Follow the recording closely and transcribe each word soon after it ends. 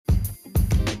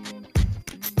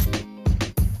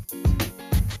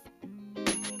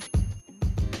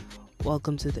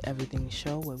Welcome to the Everything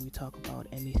Show where we talk about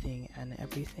anything and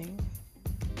everything.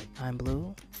 I'm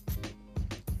Blue.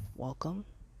 Welcome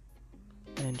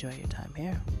and enjoy your time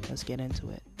here. Let's get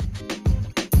into it.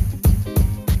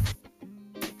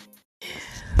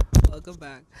 Welcome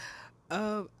back.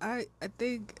 I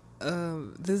think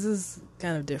this is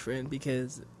kind of different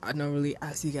because I normally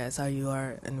ask you guys how you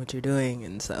are and what you're doing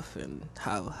and stuff and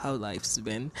how life's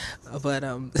been. But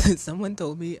someone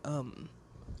told me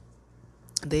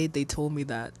they told me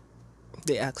that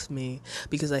they asked me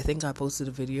because I think I posted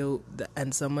a video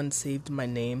and someone saved my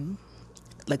name,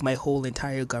 like my whole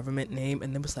entire government name,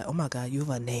 and they was like, "Oh my God, you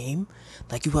have a name?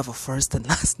 Like you have a first and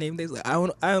last name?" They was like,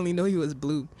 I only know you as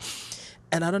Blue."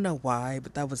 And I don't know why,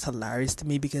 but that was hilarious to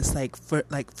me because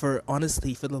for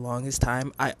honestly, for the longest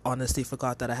time, I honestly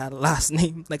forgot that I had a last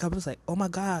name. Like I was like, "Oh my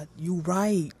God, you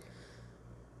right.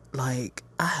 Like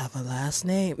I have a last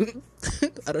name."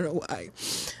 I don't know why.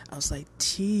 I was like,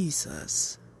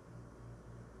 Jesus.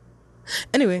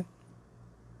 Anyway,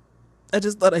 I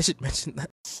just thought I should mention that.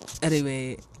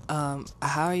 Anyway,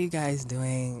 how are you guys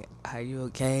doing? Are you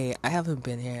okay? I haven't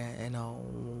been here in a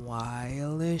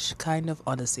while-ish, kind of.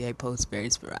 Honestly, I post very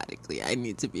sporadically. I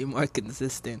need to be more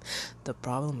consistent. The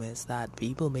problem is that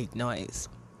people make noise.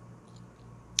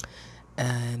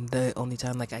 And the only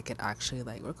time, like, I could actually,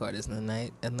 like, record is in the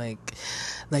night. And, like,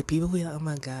 people be like, "Oh,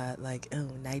 my God, like, oh,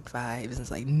 night vibes." And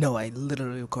it's like, no, I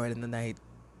literally record in the night.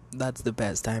 That's the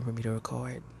best time for me to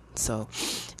record. So,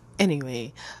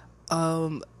 anyway,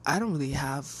 I don't really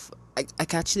have. I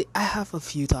have a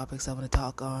few topics I want to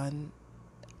talk on.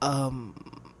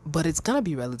 But it's gonna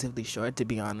be relatively short, to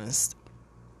be honest.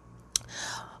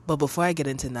 But before I get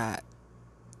into that,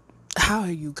 how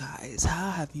are you guys? How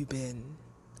have you been?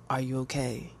 Are you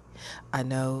okay? I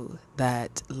know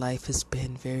that life has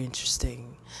been very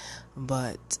interesting,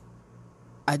 but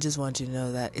I just want you to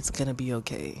know that it's gonna be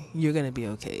okay. You're gonna be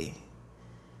okay.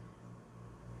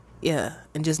 Yeah,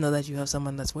 and just know that you have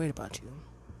someone that's worried about you.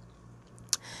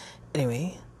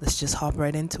 Anyway, let's just hop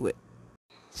right into it.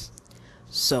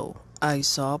 So, I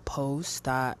saw a post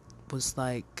that was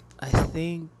like, I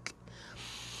think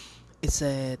it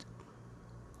said,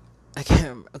 I can't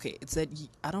remember. Okay, it said,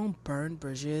 "I don't burn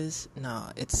bridges." No,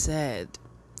 it said,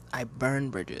 "I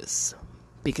burn bridges."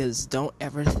 Because don't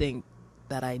ever think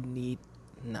that I need.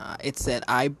 Nah, it said,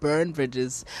 "I burn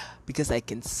bridges because I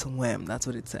can swim." That's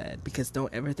what it said. Because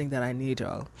don't ever think that I need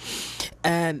y'all.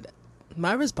 And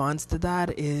my response to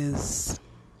that is,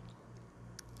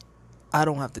 I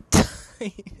don't have the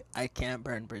time. I can't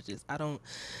burn bridges.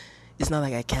 It's not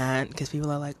like I can't, because people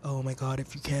are like, "Oh my God,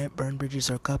 if you can't burn bridges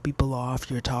or cut people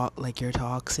off, you're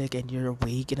toxic and you're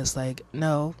weak." And it's like,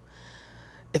 no.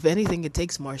 If anything, it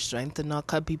takes more strength to not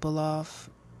cut people off,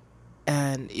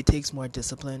 and it takes more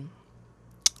discipline.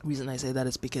 Reason I say that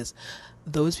is because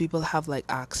those people have like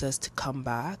access to come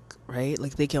back, right?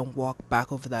 Like they can walk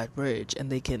back over that bridge and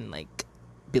they can like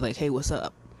be like, "Hey, what's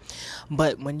up?"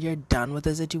 But when you're done with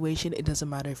the situation, it doesn't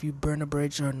matter if you burn a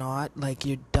bridge or not. Like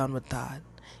you're done with that.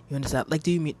 You understand? Like,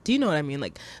 do you know what I mean?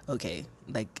 Like, okay,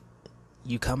 like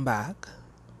you come back,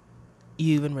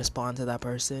 you even respond to that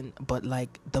person, but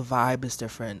like the vibe is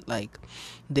different. Like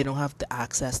they don't have the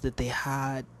access that they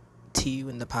had to you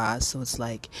in the past, so it's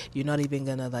like you're not even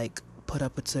gonna like put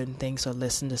up with certain things or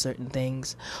listen to certain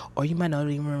things, or you might not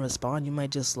even respond. You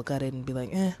might just look at it and be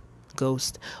like,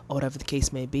 ghost, or whatever the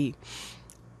case may be.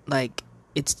 Like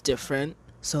it's different.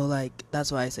 So like that's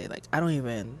why I say like I don't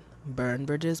even burn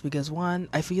bridges, because one,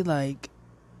 I feel like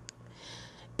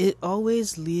it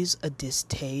always leaves a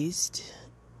distaste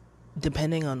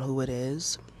depending on who it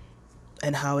is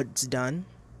and how it's done.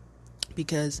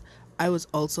 Because I was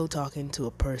also talking to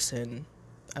a person.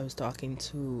 I was talking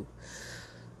to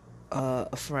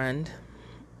a friend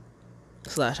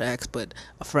slash ex, but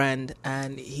a friend,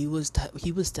 and he was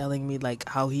telling me like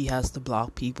how he has to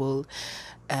block people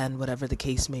and whatever the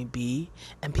case may be.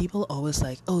 And people always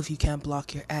like, "Oh, if you can't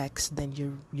block your ex,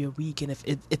 then you're weak." And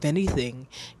if anything,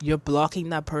 you're blocking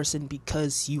that person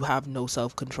because you have no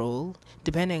self-control.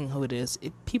 Depending on who it is,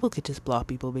 people could just block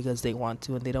people because they want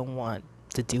to and they don't want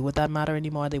to deal with that matter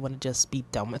anymore. They want to just be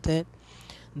done with it.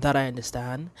 That I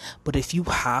understand. But if you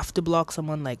have to block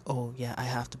someone, like, "Oh yeah, I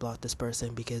have to block this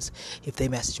person because if they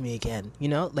message me again,"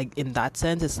 like in that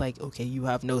sense, it's like, okay, you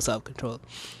have no self-control.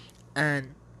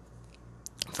 And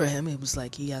for him, it was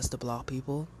like he has to block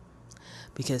people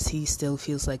because he still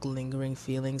feels like lingering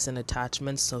feelings and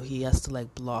attachments, so he has to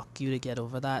like block you to get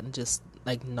over that and just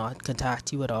like not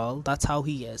contact you at all. That's how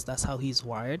he is. That's how he's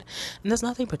wired. And there's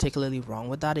nothing particularly wrong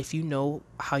with that. If you know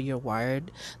how you're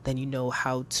wired, then you know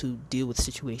how to deal with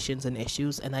situations and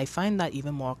issues. And I find that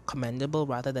even more commendable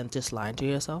rather than just lying to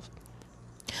yourself.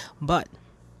 But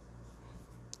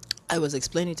I was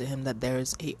explaining to him that there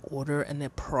is a order and a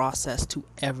process to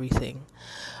everything,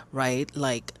 right?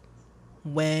 Like,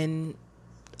 when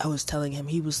I was telling him,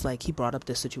 he was like, he brought up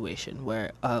this situation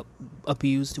where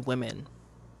abused women,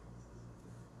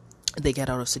 they get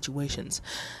out of situations.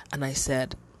 And I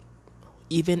said,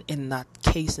 even in that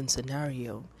case and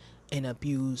scenario, in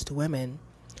abused women,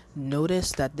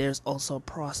 notice that there's also a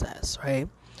process, right?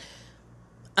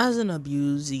 As an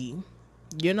abusee,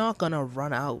 you're not gonna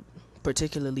run out,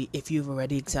 particularly if you've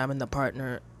already examined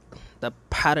the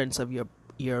patterns of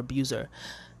your abuser,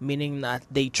 meaning that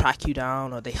they track you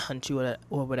down or they hunt you,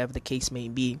 or whatever the case may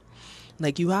be.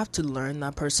 Like, you have to learn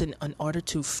that person in order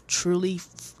to truly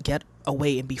get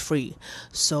away and be free.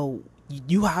 So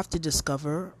you have to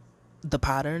discover the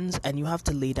patterns, and you have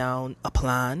to lay down a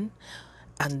plan,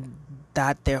 and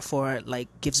that therefore like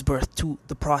gives birth to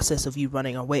the process of you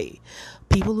running away.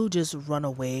 People who just run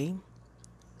away,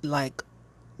 like,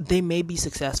 they may be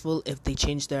successful if they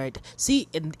change their see,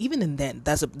 and even in then,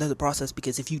 there's a process,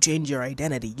 because if you change your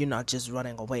identity, you're not just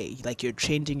running away. Like, you're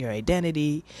changing your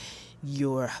identity,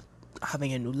 you're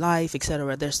having a new life,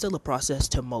 etc. There's still a process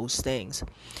to most things.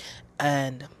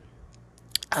 And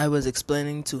I was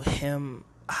explaining to him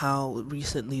how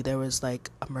recently there was like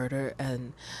a murder,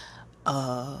 and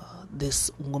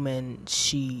this woman,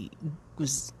 she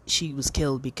was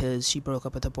killed because she broke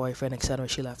up with her boyfriend, etc.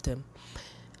 She left him,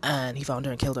 and he found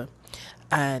her and killed her.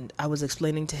 And I was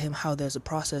explaining to him how there's a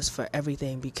process for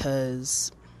everything,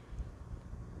 because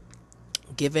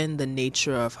given the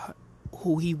nature of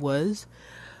who he was,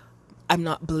 I'm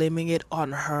not blaming it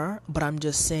on her, but I'm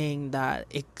just saying that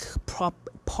it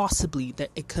possibly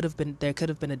that there could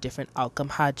have been a different outcome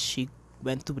had she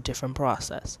went through a different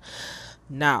process.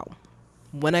 Now,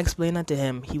 when I explained that to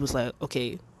him, he was like,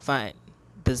 okay, fine,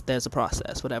 there's a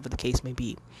process, whatever the case may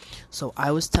be. So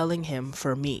I was telling him,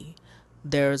 for me,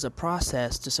 there's a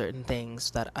process to certain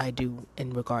things that I do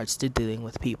in regards to dealing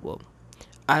with people.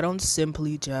 I don't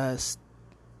simply just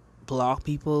block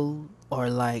people, or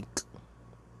like,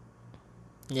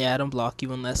 I don't block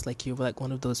you unless like you're like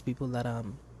one of those people that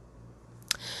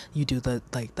you do the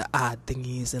like the ad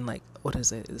thingies, and like, what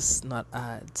is it? It's not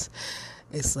ads.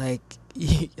 It's like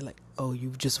you're like, oh, you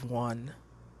just won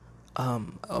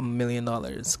 $1 million,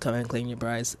 come and claim your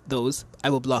prize. Those, I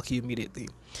will block you immediately.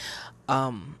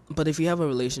 But if you have a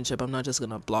relationship, I'm not just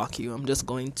gonna block you. I'm just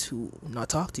going to not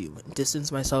talk to you,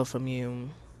 distance myself from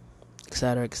you,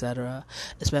 etc., etc.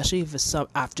 Especially if it's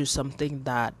after something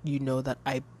that you know that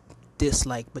I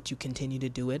dislike, but you continue to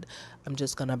do it, I'm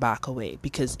just gonna back away.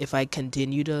 Because if I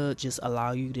continue to just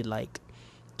allow you to like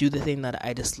do the thing that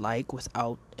I dislike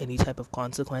without any type of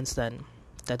consequence, then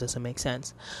that doesn't make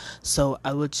sense. So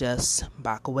I would just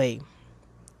back away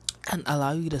and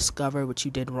allow you to discover what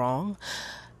you did wrong.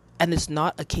 And it's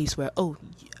not a case where, oh,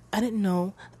 I didn't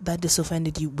know that this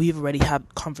offended you. We've already had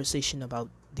conversation about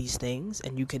these things,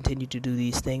 and you continue to do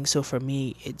these things. So for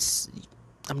me,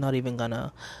 I'm not even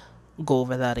gonna go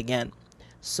over that again.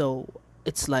 So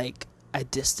it's like, I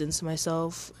distance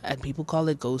myself, and people call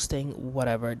it ghosting,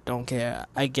 whatever, don't care.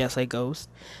 I guess I ghost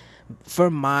for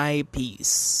my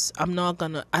peace. I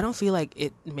don't feel like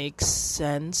it makes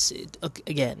sense.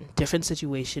 Again, different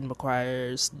situation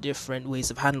requires different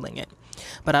ways of handling it,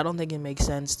 but I don't think it makes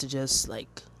sense to just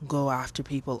like go after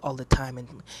people all the time,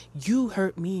 and you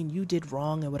hurt me and you did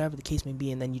wrong and whatever the case may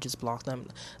be, and then you just block them.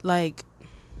 Like,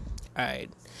 alright,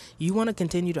 you want to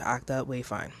continue to act that way,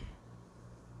 fine.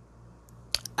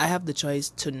 I have the choice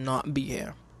to not be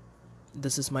here.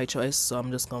 This is my choice, so I'm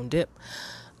just gonna dip.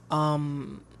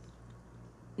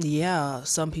 Yeah,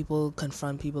 some people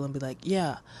confront people and be like,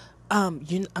 yeah, I'm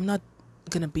not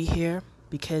gonna be here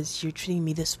because you're treating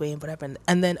me this way and whatever.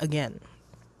 And then again,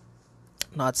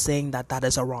 not saying that that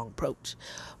is a wrong approach,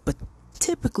 but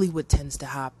typically what tends to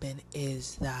happen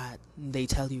is that they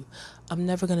tell you, I'm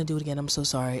never gonna do it again, I'm so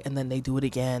sorry, and then they do it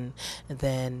again, and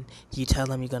then you tell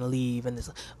them you're gonna leave, and it's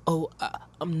like, oh,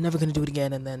 I'm never gonna do it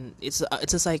again, and then it's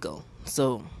a cycle.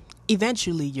 So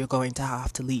eventually you're going to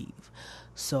have to leave.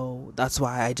 So that's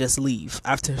why I just leave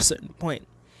after a certain point.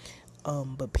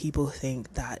 But people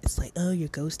think that it's like, oh, you're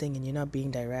ghosting and you're not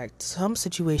being direct. Some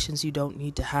situations you don't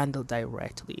need to handle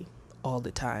directly all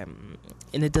the time,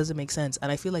 and it doesn't make sense,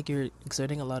 and I feel like you're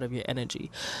exerting a lot of your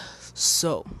energy.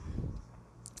 So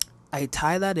I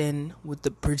tie that in with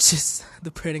the bridges,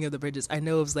 the burning of the bridges. I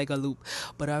know it was like a loop,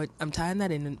 but I'm tying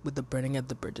that in with the burning of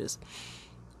the bridges.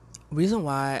 Reason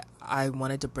why I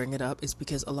wanted to bring it up is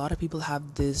because a lot of people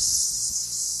have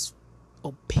this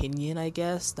opinion, I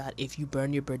guess, that if you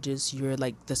burn your bridges, you're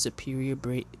like the superior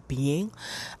being,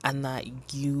 and that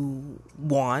you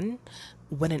won,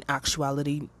 when in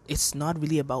actuality, it's not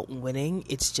really about winning.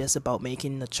 It's just about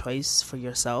making a choice for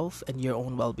yourself and your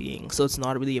own well-being. So it's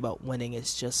not really about winning.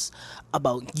 It's just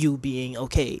about you being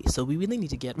okay. So we really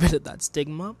need to get rid of that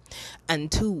stigma. And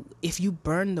two, if you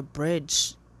burn the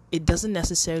bridge, it doesn't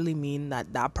necessarily mean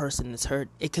that that person is hurt.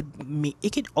 It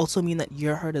could also mean that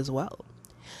you're hurt as well.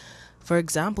 For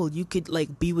example, you could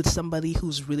like be with somebody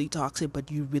who's really toxic, but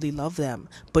you really love them,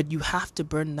 but you have to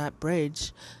burn that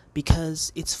bridge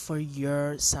because it's for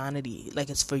your sanity, like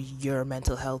it's for your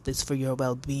mental health, it's for your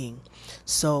well-being.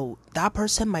 So that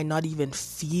person might not even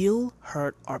feel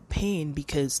hurt or pain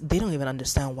because they don't even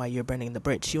understand why you're burning the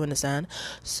bridge. You understand?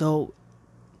 So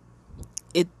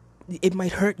it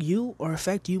might hurt you or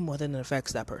affect you more than it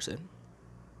affects that person.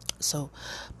 So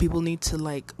people need to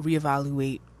like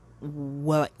reevaluate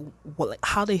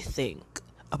how they think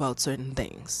about certain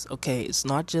things. Okay, it's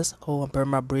not just, oh, I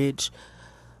burned my bridge,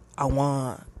 I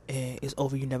want it's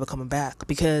over, you're never coming back.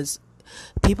 Because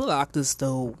people act as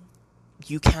though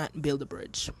you can't build a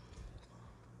bridge.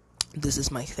 This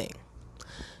is my thing.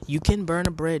 You can burn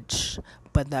a bridge,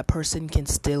 but that person can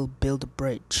still build a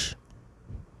bridge.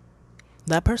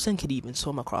 That person could even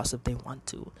swim across if they want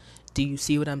to. Do you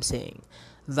see what I'm saying?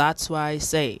 That's why I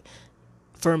say,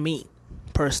 for me,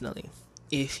 personally,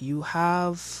 if you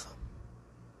have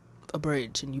a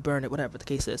bridge and you burn it, whatever the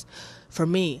case is, for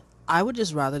me, I would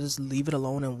just rather just leave it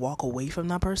alone and walk away from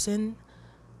that person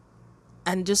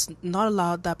and just not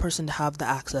allow that person to have the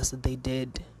access that they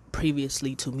did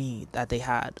previously to me that they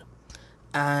had,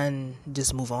 and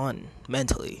just move on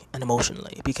mentally and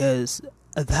emotionally, because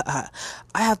I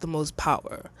have the most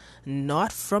power,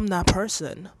 not from that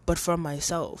person, but from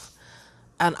myself.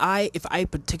 And if I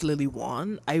particularly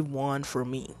want, I want for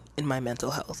me in my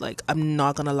mental health. Like, I'm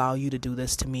not going to allow you to do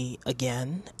this to me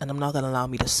again. And I'm not going to allow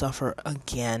me to suffer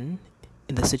again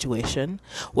in the situation.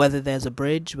 Whether there's a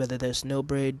bridge, whether there's no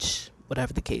bridge,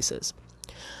 whatever the case is.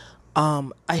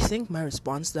 I think my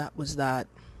response to that was that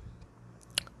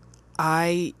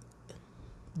I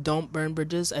don't burn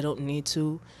bridges. I don't need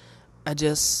to. I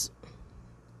just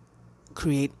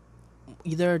create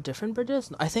either different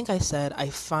bridges. I think I said I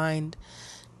find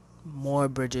more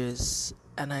bridges,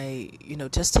 and I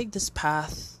just take this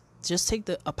path,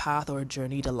 a path or a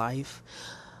journey to life,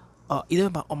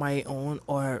 either on my own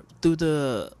or through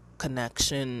the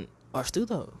connection, or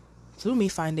through me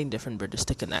finding different bridges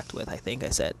to connect with. I think I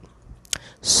said.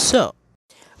 So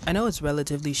I know it's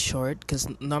relatively short because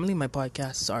normally my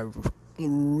podcasts are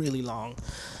really long.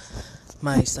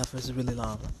 My stuff is really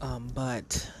long,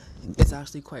 but it's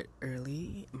actually quite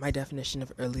early. My definition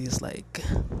of early is like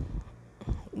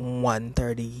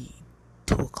 1:30,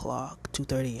 2 o'clock,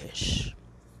 2:30ish.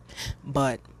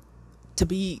 But to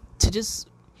just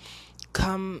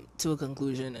come to a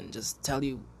conclusion and just tell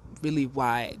you really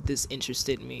why this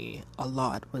interested me a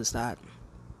lot was that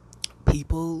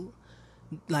people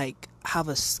like have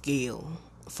a scale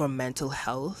for mental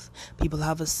health. People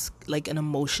have an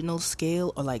emotional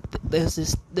scale, or like there's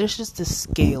just this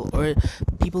scale, or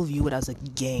people view it as a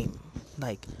game.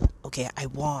 Like, okay, I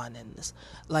won, and this,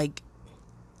 like,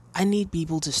 I need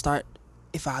people to start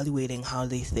evaluating how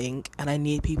they think, and I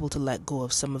need people to let go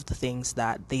of some of the things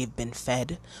that they've been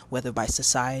fed, whether by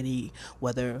society,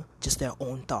 whether just their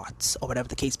own thoughts, or whatever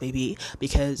the case may be,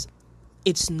 because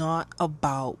it's not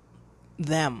about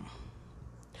them.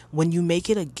 When you make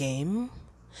it a game,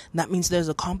 that means there's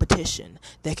a competition.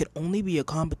 There could only be a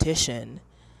competition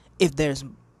if there's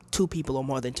two people or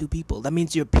more than two people. That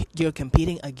means you're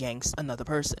competing against another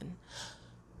person.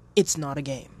 It's not a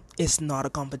game. It's not a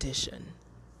competition.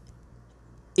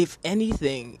 If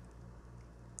anything,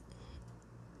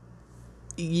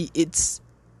 it's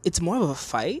more of a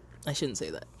fight. I shouldn't say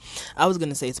that. I was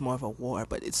gonna say it's more of a war,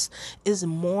 but it's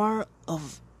more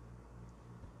of,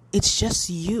 it's just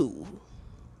you.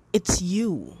 It's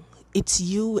you. It's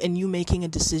you, and you making a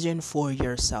decision for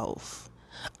yourself.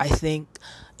 I think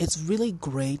it's really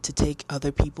great to take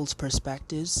other people's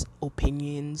perspectives,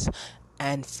 opinions,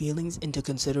 and feelings into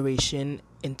consideration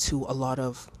into a lot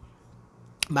of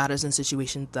matters and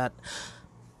situations that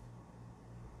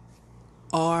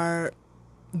are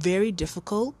very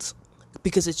difficult,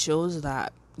 because it shows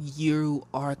that you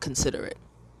are considerate.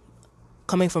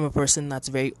 Coming from a person that's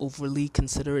very overly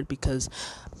considerate, because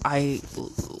I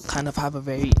kind of have a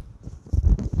very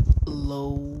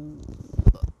low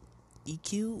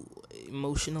EQ,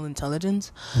 emotional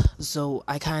intelligence, so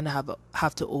I kind of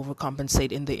have to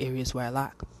overcompensate in the areas where I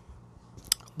lack.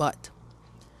 But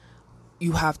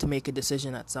you have to make a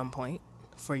decision at some point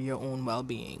for your own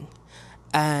well-being,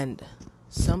 and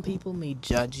some people may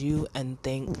judge you and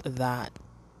think that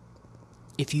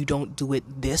if you don't do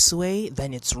it this way,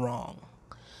 then it's wrong.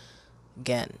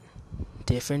 Again,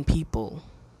 different people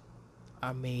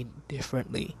are made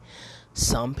differently.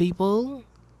 Some people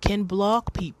can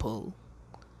block people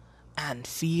and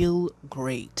feel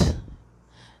great.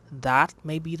 That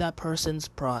may be that person's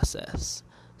process.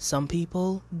 Some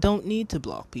people don't need to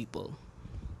block people.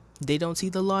 They don't see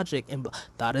the logic in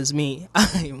that is me.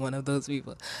 I'm one of those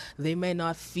people. They may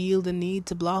not feel the need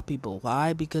to block people.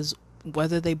 Why? Because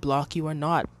whether they block you or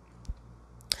not.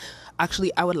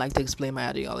 Actually, I would like to explain my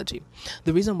ideology.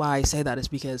 The reason why I say that is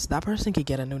because that person could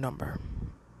get a new number.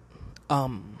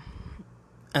 And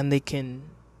they can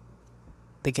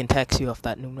text you off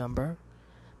that new number.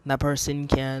 That person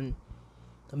can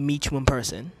meet you in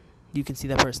person. You can see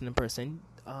that person in person.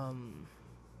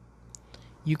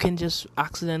 You can just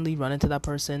accidentally run into that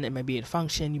person. It might be a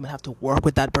function. You might have to work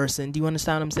with that person. Do you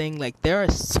understand what I'm saying? Like, there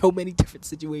are so many different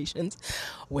situations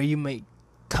where you might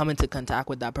come into contact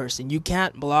with that person. You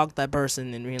can't block that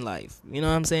person in real life. You know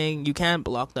what I'm saying? You can't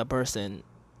block that person.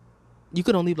 You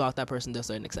could only block that person to a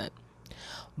certain extent.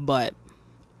 But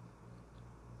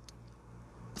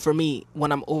for me,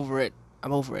 when I'm over it.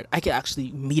 I could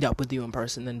actually meet up with you in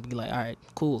person and be like, all right,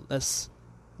 cool, let's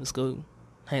go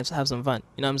have some fun.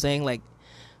 You know what I'm saying? Like,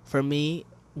 for me,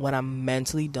 when I'm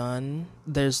mentally done,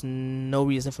 there's no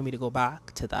reason for me to go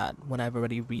back to that when I've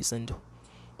already reasoned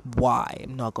why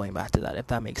I'm not going back to that, if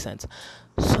that makes sense.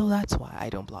 So that's why I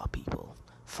don't block people.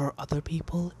 For other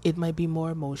people, it might be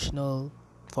more emotional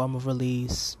form of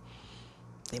release.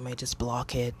 They might just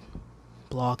block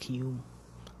you.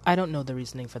 I don't know the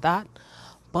reasoning for that,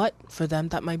 but for them,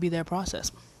 that might be their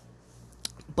process.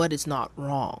 But it's not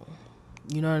wrong.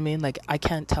 You know what I mean? Like, I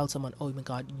can't tell someone, oh my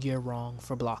god, you're wrong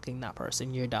for blocking that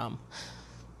person. You're dumb.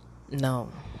 No.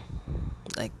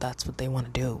 Like, that's what they want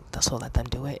to do. That's what, let them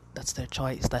do it. That's their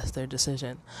choice. That's their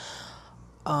decision.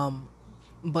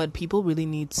 But people really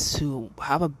need to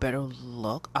have a better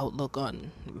outlook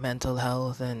on mental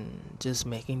health and just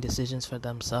making decisions for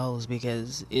themselves.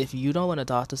 Because if you don't want to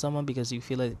talk to someone because you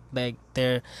feel like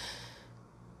they're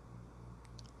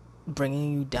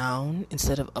bringing you down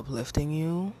instead of uplifting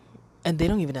you, and they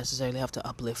don't even necessarily have to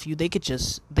uplift you, they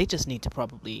just need to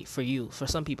probably, for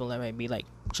some people that might be like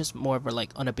just more of a,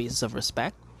 like, on a basis of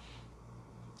respect,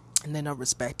 and they're not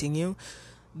respecting you,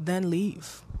 then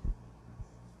leave.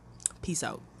 Peace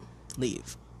out.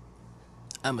 Leave.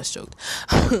 I almost joked.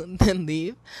 Then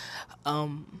leave.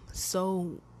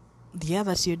 So yeah,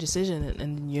 that's your decision,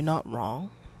 and you're not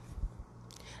wrong.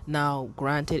 Now,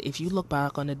 granted, if you look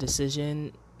back on the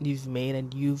decision you've made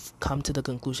and you've come to the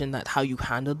conclusion that how you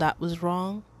handled that was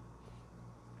wrong,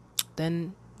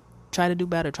 then try to do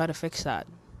better, try to fix that.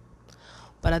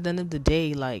 But at the end of the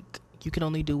day, like, you can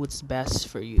only do what's best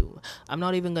for you. I'm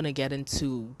not even going to get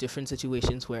into different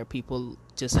situations where people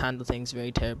just handle things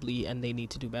very terribly and they need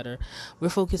to do better. We're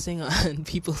focusing on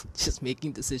people just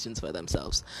making decisions for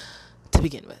themselves to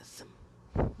begin with.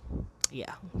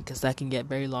 Yeah, because that can get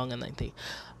very long and lengthy.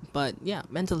 But yeah,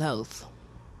 mental health.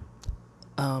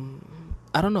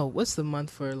 I don't know, what's the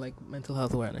month for, like, mental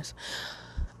health awareness?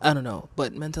 I don't know,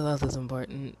 but mental health is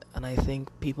important, and I think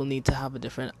people need to have a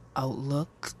different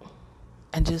outlook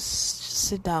and just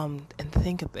sit down and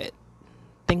think a bit.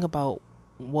 Think about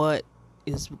what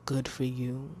is good for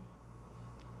you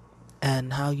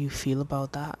and how you feel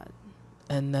about that,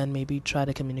 and then maybe try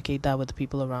to communicate that with the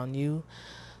people around you,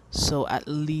 so at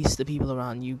least the people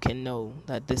around you can know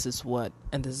that this is what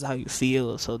and this is how you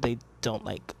feel, so they don't,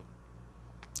 like,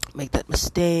 make that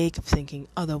mistake of thinking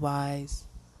otherwise.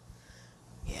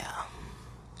 Yeah.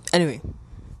 Anyway,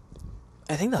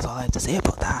 I think that's all I have to say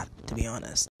about that, to be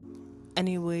honest.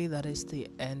 Anyway, that is the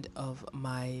end of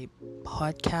my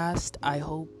podcast. I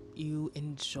hope you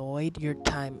enjoyed your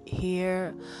time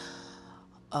here.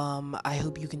 I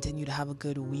hope you continue to have a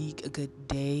good week, a good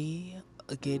day,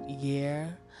 a good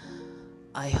year.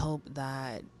 I hope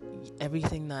that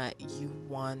everything that you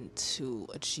want to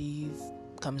achieve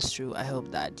comes true. I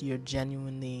hope that you're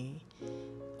genuinely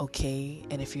okay,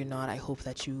 and if you're not, I hope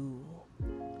that you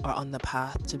are on the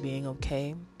path to being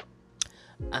okay,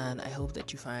 and I hope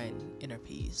that you find inner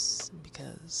peace,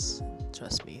 because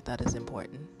trust me, that is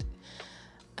important.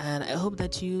 And I hope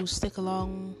that you stick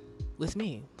along with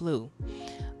me, Blue,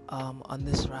 on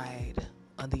this ride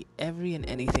on the Every and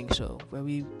Anything show, where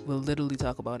we will literally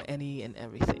talk about any and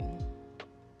everything.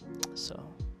 So,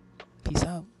 peace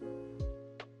out.